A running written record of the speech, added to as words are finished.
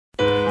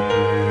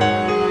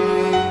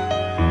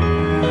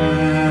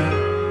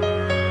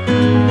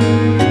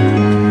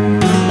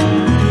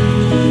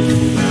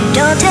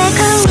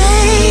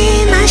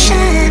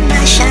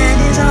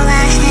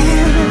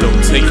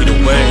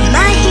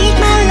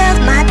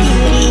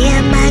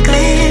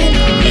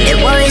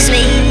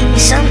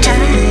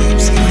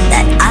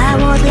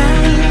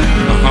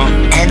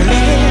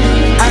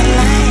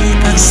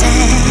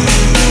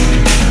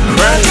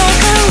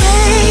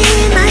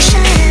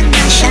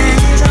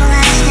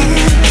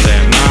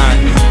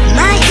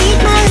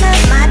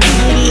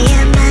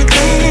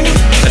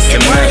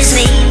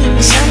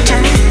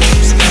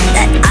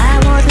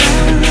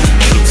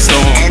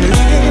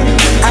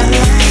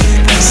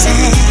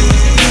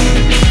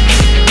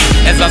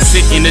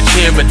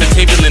the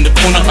table in the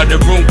corner of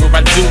the room where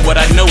I do what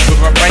I know,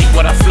 where I write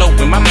what I flow.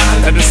 In my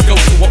mind, let us go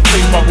to a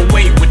place far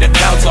away where the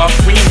clouds are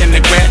green and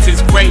the grass is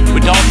gray.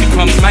 Where dark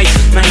becomes night,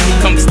 night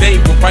becomes day,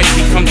 where right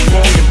becomes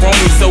wrong and wrong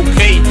is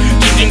okay.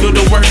 You go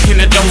to work and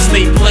it don't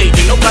stay played,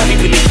 and nobody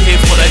really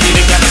cares what I did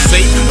and gotta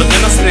say. But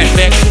then I snap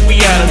back to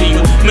reality.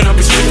 Man, I'm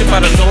restricted by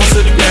the laws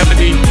of the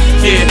gravity.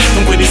 Yeah,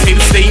 and where these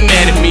haters stay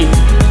mad at me.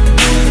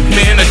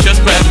 Man, I'd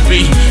just rather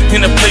be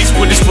in a place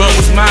where this world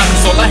was mine.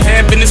 Cause all I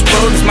have in this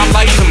world is my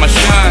light and my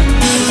shine.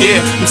 Yeah,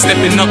 I'm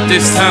stepping up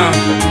this time.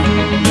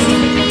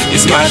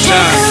 It's my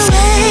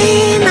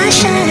shine. My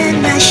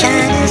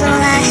shine is all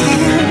I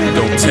have.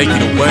 Don't take it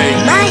away.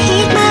 My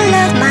heat, my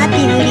love, my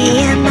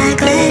beauty, and my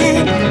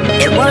glad.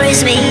 It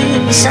worries me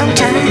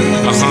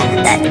sometimes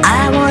that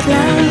I won't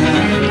love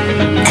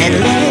and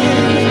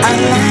live a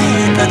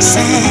life of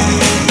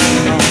sad.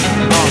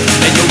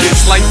 And yo,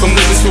 this life I'm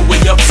living through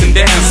with ups and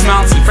downs,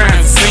 smiles and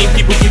frowns. The same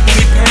people giving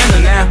me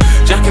pounding now,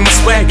 jocking my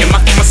swag and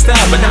mocking my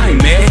style, but I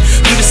ain't mad.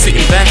 I'm just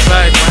sitting back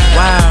like,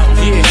 wow,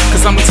 yeah,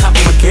 cause I'm on top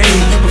of my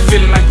game. I'm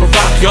feeling like a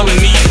rock, y'all in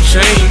need to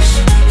change.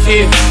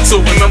 Yeah,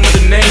 so remember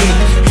the name.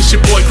 It's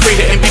your boy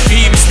Creator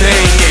MVP this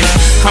thing.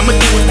 Yeah, I'ma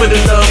do it for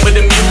the love of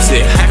the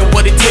music. I got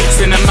what it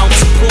takes and I'm out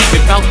to prove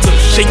it. About to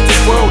shake the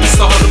world, it's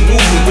all the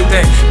movement with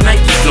that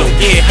Nike flow.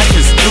 Yeah, I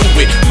just do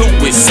it,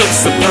 fluid, so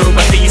superb.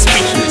 I hear you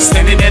speechless,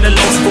 standing at a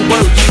loss for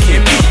words. You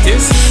can't beat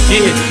this.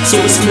 Yeah, so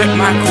respect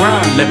my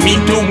grind. Let me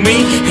do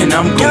me, and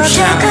I'm gon'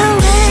 shine. Don't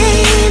take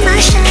away my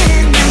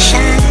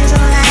shine is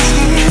all I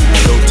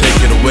have. Don't take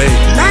it away.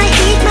 My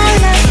heat, my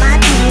love, my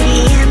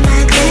beauty, and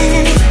my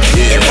glad.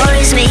 It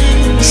worries me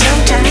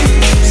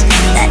sometimes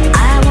that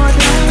I won't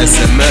love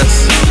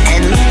SMS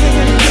and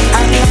live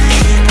a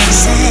life of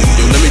sad.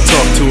 Yo, let me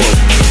talk to him.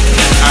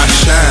 I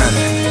shine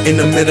in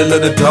the middle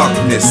of the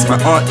darkness. My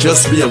art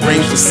just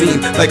rearranged the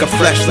scene like a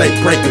flashlight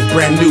bright with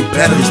brand new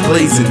batteries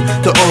blazing.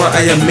 The aura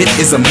I emit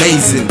is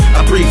amazing.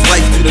 I breathe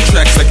life through the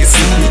tracks like it's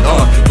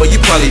CPR, but you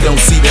probably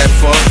don't see that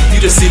far. You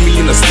just see me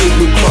in a steel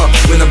blue car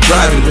when I'm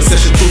driving.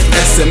 Recession-proof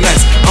SMS,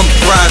 I'm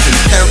thriving.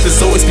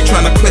 Characters always be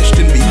trying to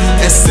question me.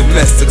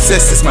 SMS,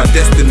 success is my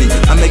destiny.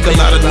 I make a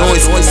lot of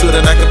noise so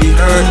that I can be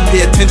heard.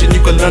 Pay attention, you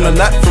can learn a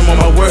lot from all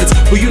my words.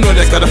 Who you know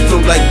that gotta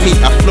flow like me?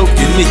 I flow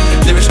unique.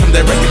 Lyrics come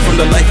directly from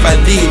the life I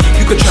lead.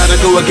 You could try to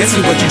go against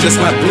me, but you just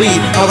might bleed.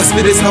 How I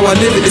spit is how I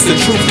live it, it's the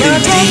truth Don't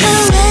indeed. take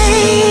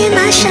away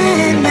my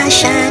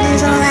shine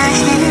is all I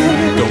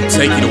have. Don't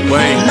take it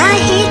away. My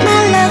heat,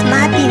 my love,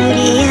 my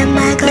beauty, and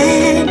my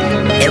glad.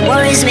 It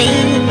worries me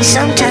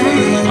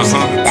sometimes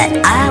that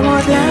I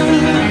won't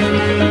love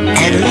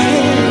and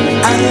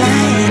live a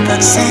life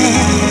of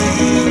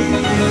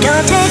sad.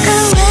 Don't take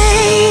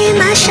away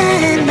my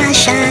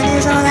shine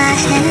is all I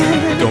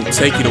have. Don't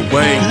take it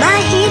away. My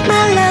heat,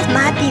 my love,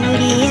 my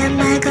beauty, and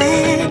my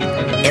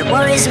glad. It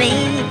worries me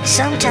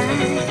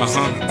sometimes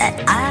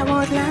that I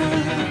won't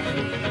love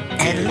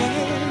and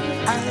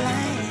live a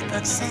life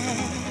of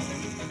sad.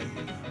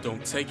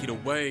 Don't take it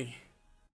away.